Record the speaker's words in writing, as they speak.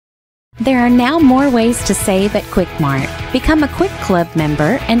There are now more ways to save at Quick Mart. Become a Quick Club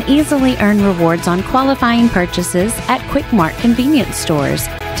member and easily earn rewards on qualifying purchases at Quick Mart convenience stores.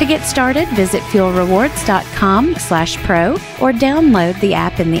 To get started, visit fuelrewards.com/pro or download the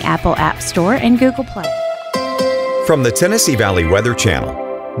app in the Apple App Store and Google Play. From the Tennessee Valley Weather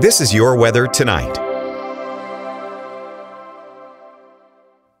Channel, this is your weather tonight.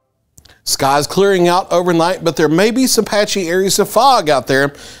 Skies clearing out overnight, but there may be some patchy areas of fog out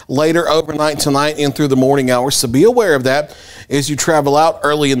there later overnight tonight and through the morning hours, so be aware of that as you travel out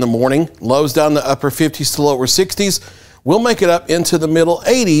early in the morning. Lows down the upper 50s to lower 60s. We'll make it up into the middle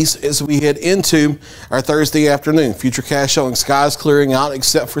 80s as we head into our Thursday afternoon. Futurecast showing skies clearing out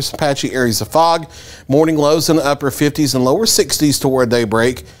except for some patchy areas of fog. Morning lows in the upper 50s and lower 60s toward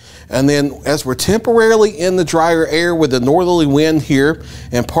daybreak. And then as we're temporarily in the drier air with the northerly wind here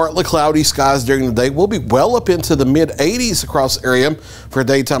and partly cloudy skies during the day, we'll be well up into the mid 80s across the area for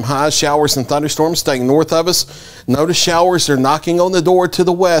daytime highs. Showers and thunderstorms staying north of us. Notice showers are knocking on the door to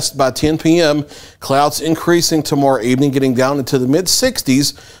the west by 10 p.m. Clouds increasing tomorrow evening, getting down into the mid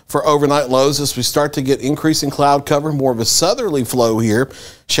 60s for overnight lows as we start to get increasing cloud cover, more of a southerly flow here.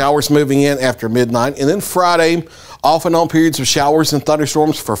 Showers moving in after midnight. And then Friday, off and on periods of showers and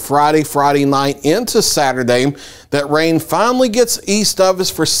thunderstorms for Friday night into Saturday. That rain finally gets east of us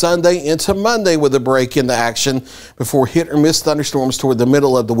for Sunday into Monday with a break into action before hit or miss thunderstorms toward the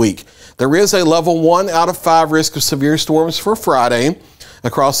middle of the week. There is a level 1 out of 5 risk of severe storms for Friday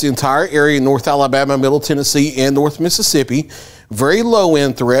across the entire area in North Alabama, Middle Tennessee, and North Mississippi. Very low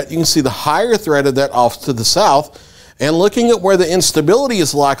end threat. You can see the higher threat of that off to the south. And looking at where the instability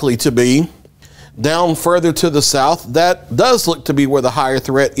is likely to be, down further to the south, that does look to be where the higher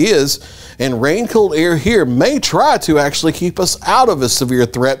threat is, and rain-cooled air here may try to actually keep us out of a severe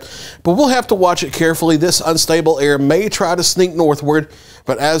threat, but we'll have to watch it carefully. This unstable air may try to sneak northward,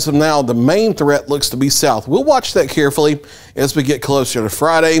 but as of now, the main threat looks to be south. We'll watch that carefully as we get closer to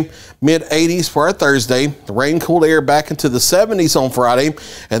Friday. Mid-80s for our Thursday. The rain-cooled air back into the 70s on Friday,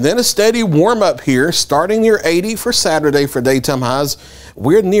 and then a steady warm-up here, starting near 80 for Saturday for daytime highs.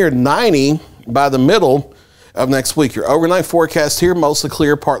 We're near 90 by the middle of next week. Your overnight forecast here, mostly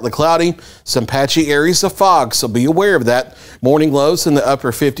clear, partly cloudy, some patchy areas of fog, so be aware of that. Morning lows in the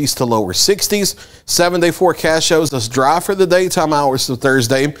upper 50s to lower 60s. 7-day forecast shows us dry for the daytime hours of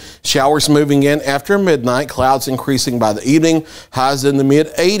Thursday. Showers moving in after midnight, clouds increasing by the evening, highs in the mid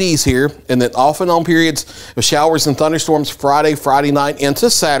 80s here, and then off and on periods of showers and thunderstorms Friday night into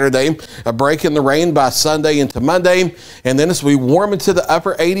Saturday, a break in the rain by Sunday into Monday, and then as we warm into the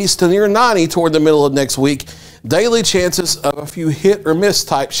upper 80s to near 90 toward the middle of next week, daily chances of a few hit or miss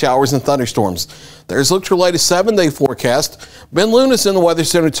type showers and thunderstorms. There's a look at your latest 7-day forecast. Ben Lunas in the Weather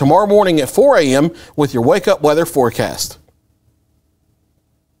Center tomorrow morning at 4 a.m. with your Wake Up Weather forecast.